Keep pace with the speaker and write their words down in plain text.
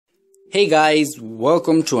Hey guys,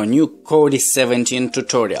 welcome to a new Kodi 17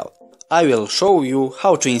 tutorial. I will show you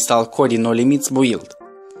how to install Kodi No Limits build.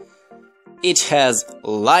 It has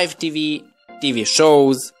live TV, TV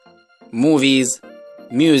shows, movies,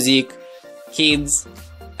 music, kids,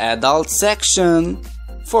 adult section,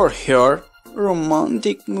 for her,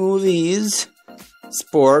 romantic movies,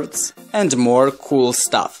 sports and more cool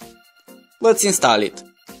stuff. Let's install it.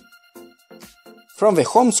 From the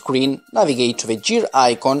home screen, navigate to the gear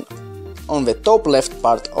icon on the top left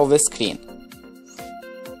part of the screen.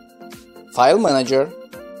 File Manager,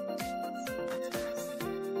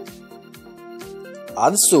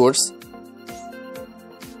 Add Source,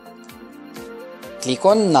 click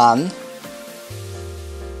on None,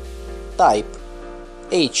 type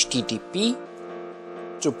http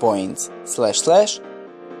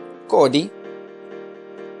Kodi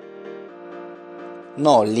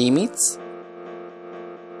No Limits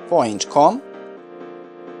 .com/Kodi/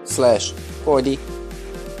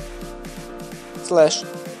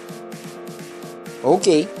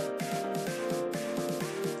 OK.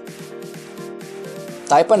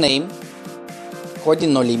 Type a name, Kodi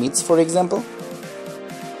No Limits for example.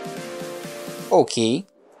 OK.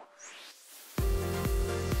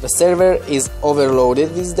 The server is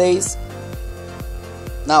overloaded these days.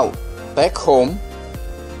 Now, back home,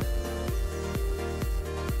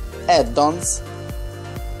 Add-ons,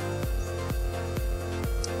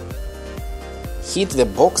 hit the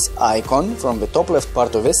box icon from the top left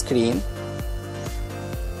part of the screen,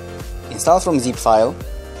 install from zip file,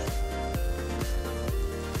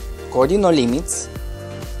 Kodi No Limits,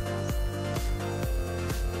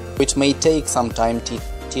 which may take some time till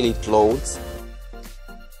it loads.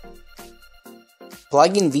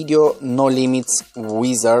 Plugin Video No Limits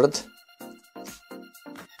Wizard.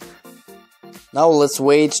 Now let's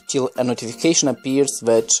wait till a notification appears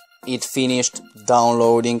that it finished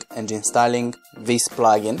downloading and installing this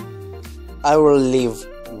plugin. I will leave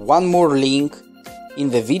one more link in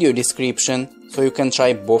the video description so you can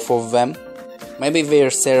try both of them. Maybe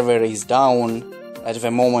their server is down at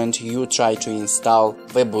the moment you try to install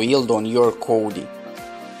the build on your Kodi.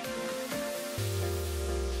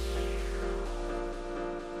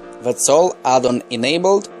 That's all add-on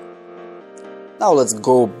enabled. Now let's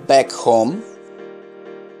go back home.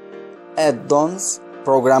 Add-ons,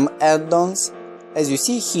 program add-ons. As you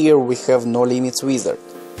see here we have No Limits Wizard.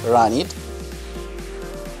 Run it.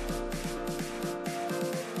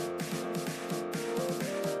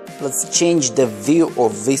 Let's change the view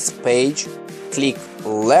of this page. Click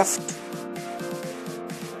left.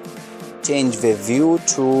 Change the view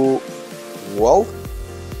to wall.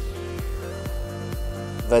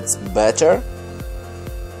 That's better.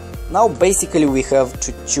 Now basically we have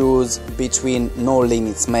to choose between No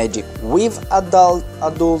Limits Magic with adult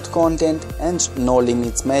content and No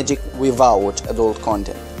Limits Magic without adult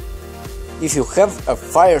content. If you have a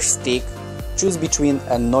Fire Stick, choose between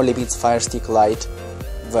a No Limits Fire Stick Lite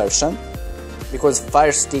version, because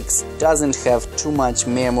Fire Sticks doesn't have too much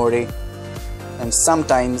memory and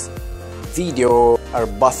sometimes video are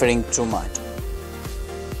buffering too much.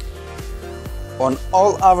 On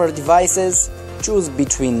all other devices, choose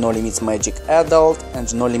between No Limits Magic Adult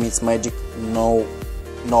and No Limits Magic No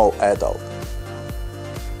Adult.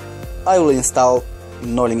 I will install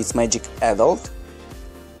No Limits Magic Adult.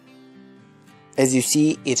 As you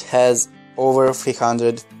see, it has over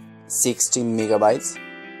 360 megabytes.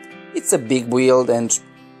 It's a big build and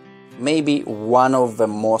maybe one of the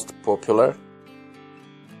most popular.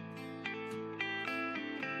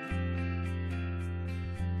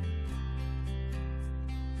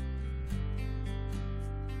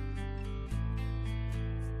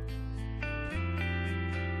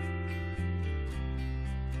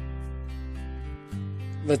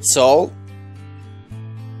 That's all.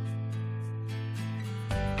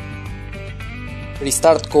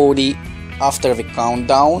 Restart Kodi after the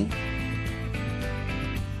countdown.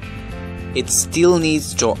 It still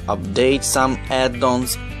needs to update some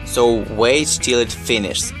add-ons, so wait till it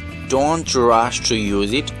finishes. Don't rush to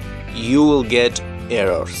use it, you will get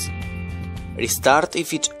errors. Restart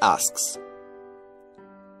if it asks.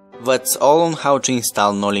 That's all on how to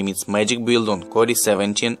install No Limits Magic build on Kodi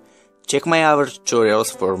 17. Check my other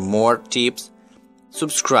tutorials for more tips.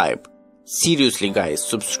 Subscribe. Seriously guys,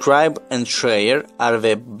 subscribe and share are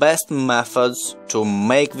the best methods to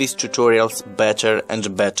make these tutorials better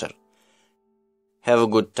and better. Have a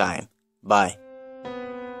good time. Bye.